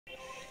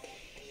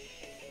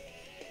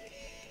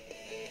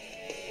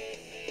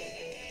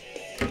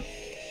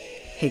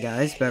Hey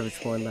guys,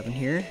 Beverage411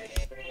 here,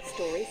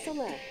 Story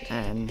select.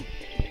 and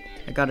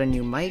I got a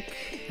new mic,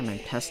 and I'm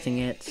testing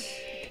it.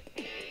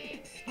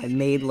 I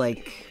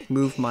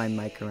move my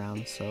mic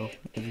around, so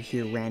if you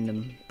hear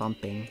random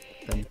bumping,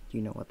 then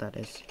you know what that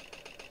is.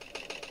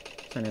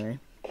 So anyway,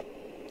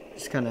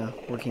 just kind of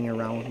working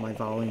around with my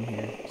volume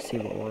here to see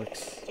what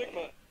works.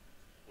 Sigma,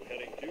 we're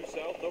heading due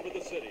south over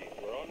the city.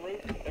 We're en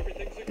route.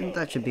 Everything's a I think go.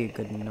 that should be a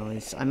good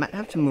noise. I might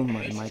have to move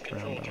my mic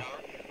around though.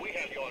 We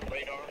have you on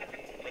radar.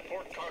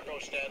 Report cargo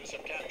status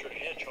of captured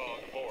hedgehog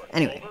aboard.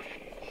 Anyway. Over.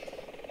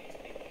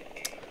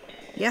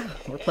 Yeah,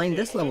 we're playing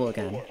this level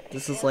again.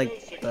 This is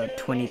like the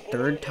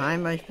 23rd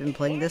time I've been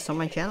playing this on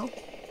my channel.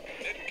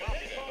 Didn't copy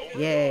that. Over.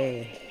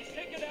 Yay,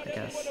 I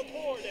guess. What's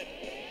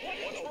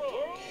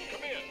wrong?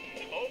 Come in.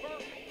 Over.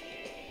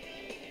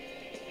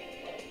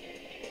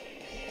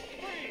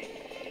 Freeze!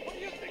 What do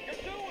you think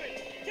you're doing?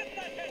 Get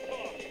that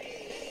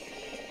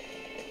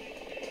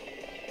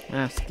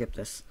hedgehog! Skip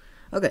this.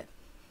 Okay.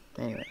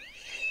 Anyway.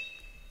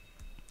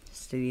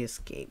 City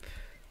escape.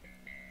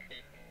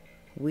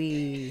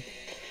 Attention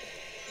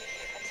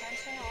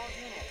all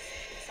units.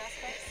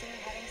 Suspect seen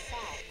heading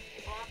south.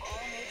 Block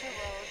all major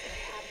roads and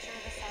capture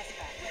the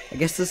suspect. I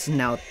guess this is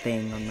now a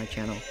thing on my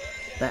channel.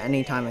 That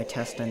anytime I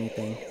test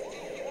anything,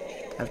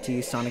 I have to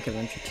use Sonic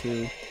Adventure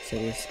 2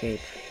 City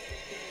Escape.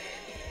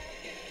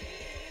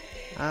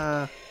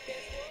 I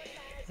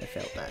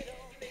failed that.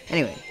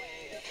 Anyway,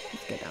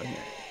 let's get down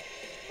here.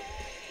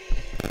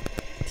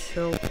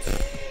 Tilt.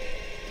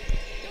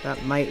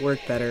 That might work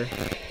better,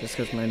 just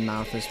because my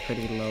mouth is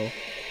pretty low.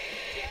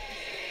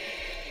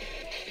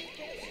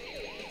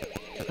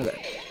 Okay.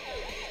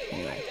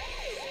 Anyway.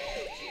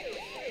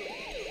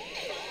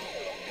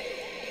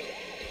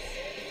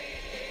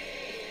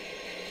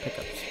 Pick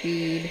up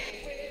speed.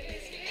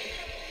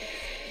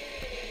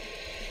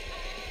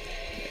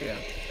 There we go.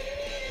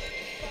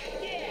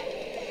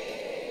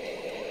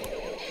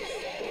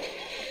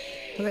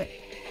 Okay.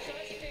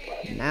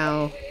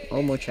 Now,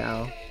 Omo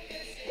Chow.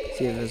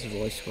 See if his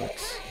voice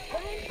works.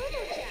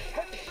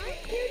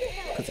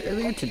 Because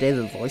earlier today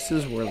the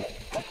voices were,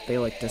 they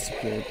like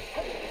disappeared.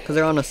 Because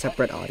they're on a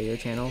separate audio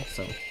channel,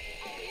 so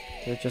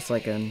they're just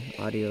like an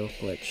audio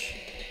glitch.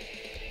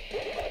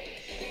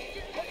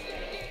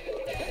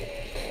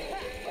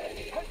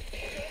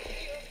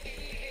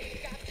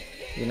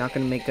 You're not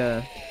gonna make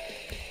a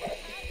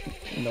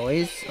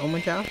noise,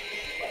 Omo Chow?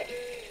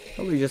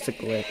 Probably just a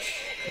glitch,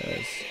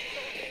 because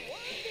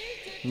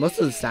most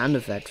of the sound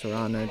effects were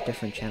on a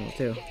different channel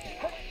too.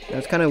 And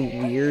it's kind of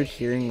weird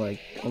hearing like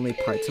only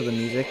parts of the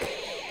music,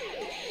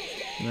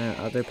 and then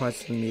other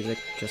parts of the music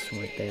just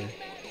weren't there.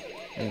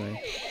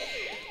 Anyway,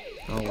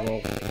 oh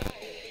well,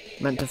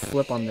 meant to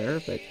flip on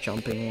there, but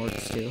jumping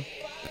works too.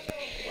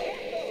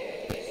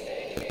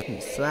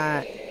 Miss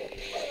that,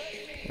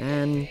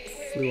 and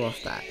flew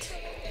off that.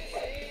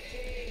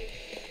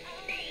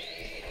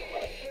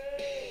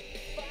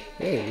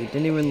 Hey, we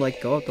didn't even like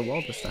go up the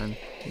wall this time.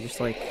 We just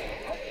like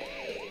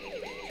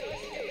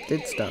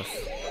did stuff.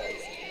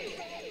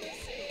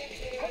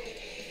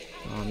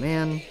 Oh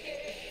man,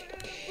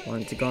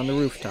 wanted to go on the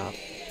rooftop.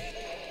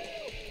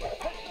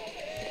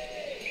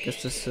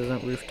 Guess this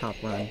isn't rooftop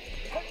run.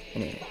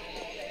 Anyway.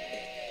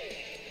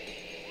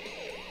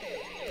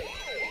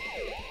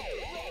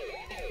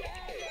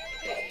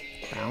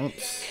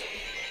 Bounce.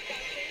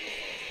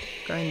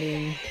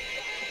 Grinding.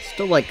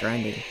 Still like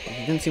grinding. If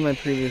you didn't see my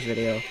previous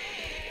video,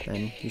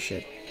 then you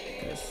should.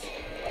 Because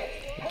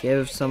I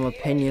give some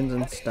opinions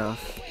and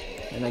stuff.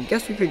 And I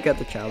guess we could get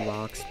the Chow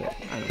box, but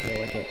I don't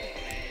feel like it.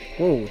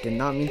 Whoa, did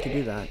not mean to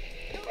do that.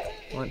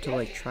 I want to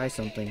like try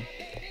something.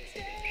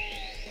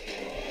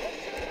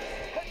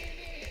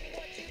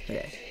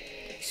 Okay.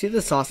 See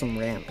this awesome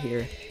ramp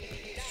here?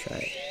 Let's try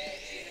it.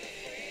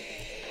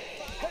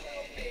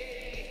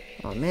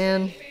 Oh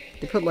man,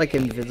 they put like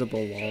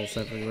invisible walls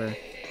everywhere.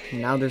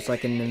 And now there's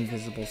like an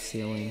invisible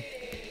ceiling.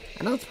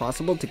 I know it's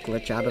possible to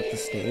glitch out of the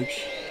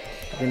stage.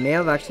 They may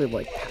have actually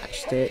like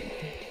patched it.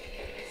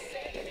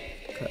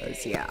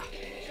 Cause yeah.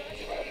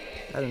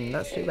 And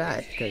that's too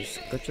bad, because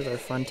glitches are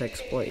fun to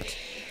exploit.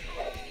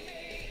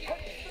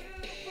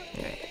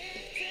 Alright.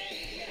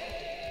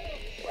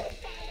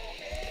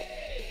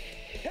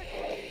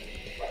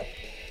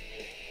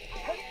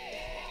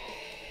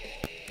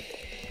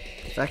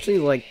 It's actually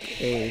like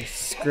a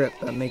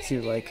script that makes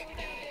you like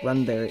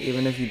run there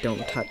even if you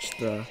don't touch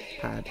the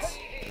pads.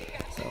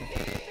 So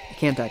you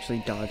can't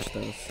actually dodge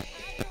those.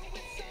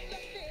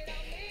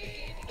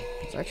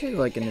 It's actually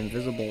like an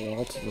invisible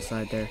wall to the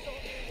side there.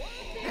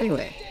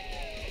 Anyway.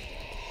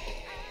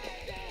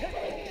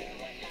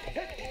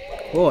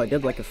 Whoa, I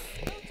did like a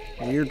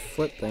weird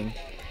flip thing.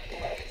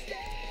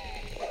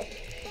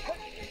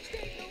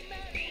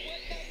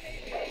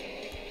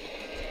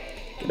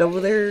 Get over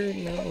there,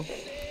 no.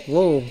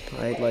 Whoa,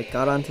 I like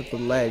got onto the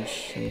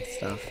ledge and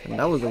stuff, and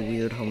that was a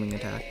weird homing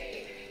attack.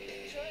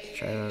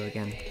 Try that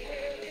again.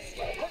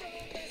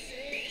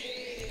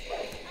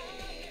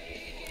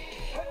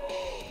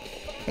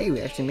 Hey,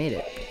 we actually made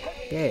it.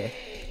 Yay.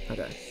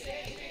 Okay.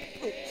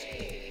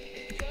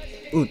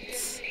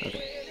 Oops.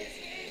 Okay.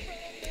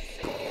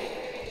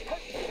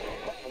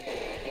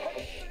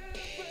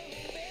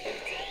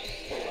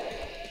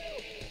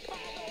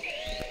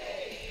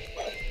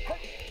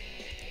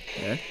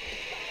 Okay.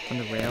 On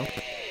the rail.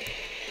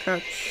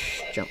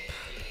 Crouch, jump.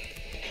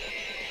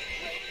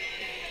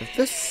 If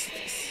this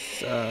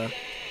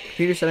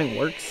computer setting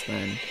works,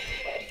 then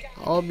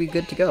I'll be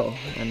good to go,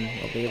 and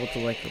I'll be able to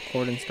like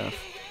record and stuff.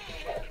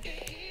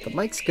 The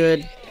mic's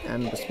good,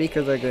 and the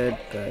speakers are good,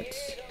 but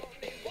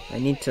I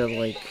need to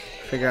like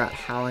figure out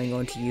how I'm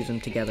going to use them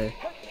together.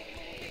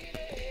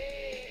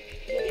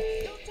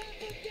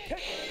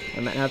 I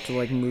might have to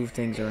like move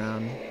things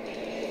around.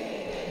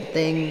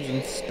 Things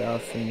and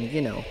stuff, and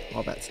you know,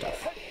 all that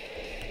stuff.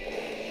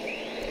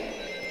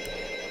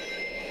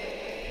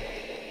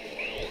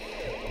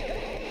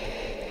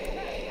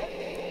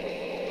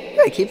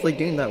 Yeah, I keep like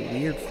doing that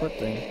weird flip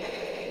thing.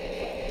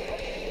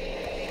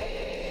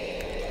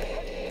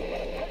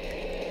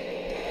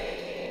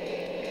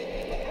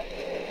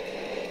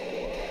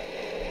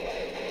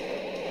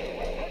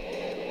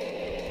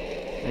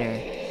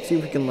 Anyway, see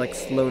if we can like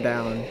slow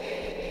down.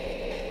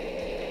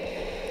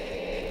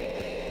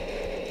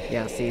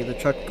 Yeah, see, the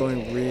truck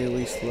going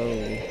really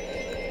slowly.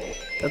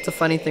 That's a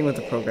funny thing with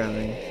the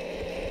programming.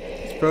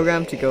 It's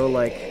programmed to go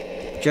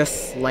like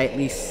just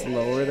slightly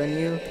slower than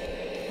you,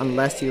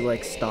 unless you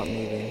like stop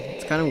moving.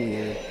 It's kind of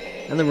weird.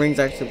 And the rings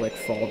actually like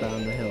fall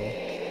down the hill.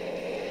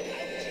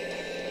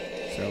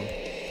 So,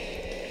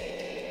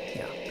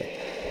 yeah, but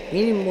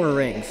we need more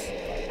rings.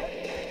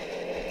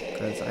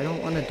 Because I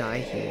don't want to die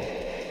here.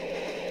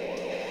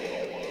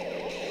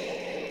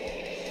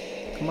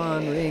 Come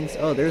on, rings.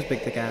 Oh, there's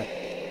Big the Cat.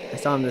 I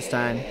saw him this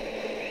time.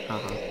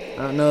 Haha.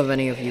 I don't know if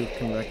any of you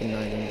can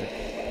recognize him, but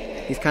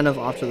he's kind of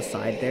off to the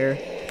side there,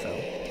 so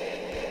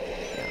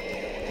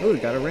yeah. Oh, we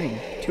got a ring.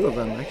 2 of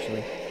them,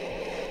 actually.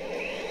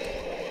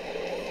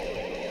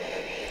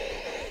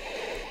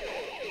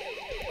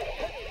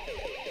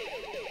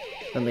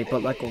 Then they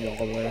put like a wall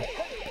there.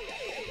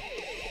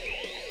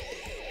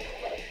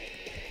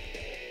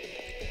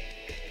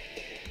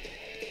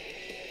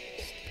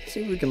 Let's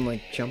see if we can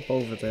like jump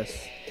over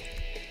this.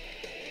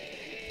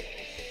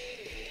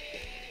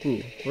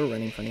 Ooh, we're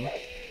running funny.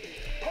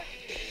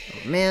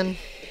 Oh man,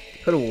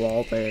 put a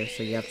wall there,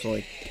 so you have to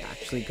like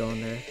actually go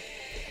in there.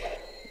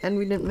 And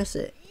we didn't miss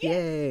it.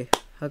 Yay!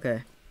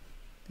 Okay.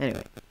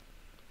 Anyway.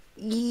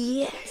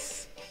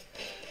 Yes!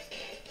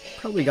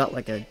 Probably got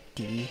like a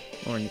D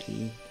or an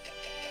E.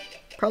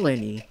 Probably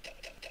an E.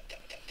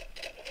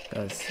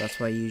 Because that's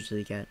what I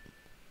usually get.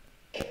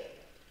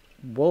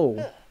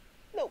 Whoa.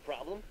 No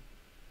problem.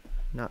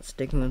 Not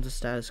sticking with the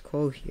status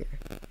quo here.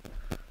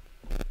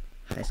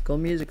 High School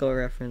Musical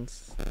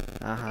reference.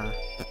 Haha.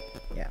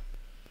 Yeah.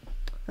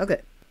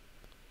 Okay.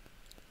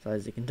 So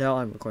as you can tell,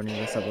 I'm recording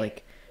this at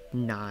like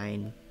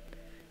 9.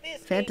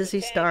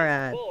 Fantasy Star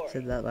ad.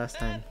 Said that last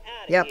time.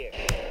 Yep.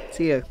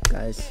 See ya,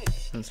 guys,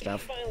 and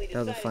stuff. That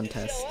was a fun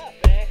test.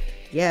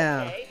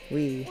 Yeah.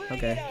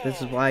 Okay.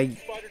 This is why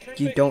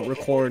you don't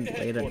record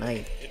late at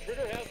night.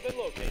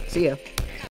 See ya.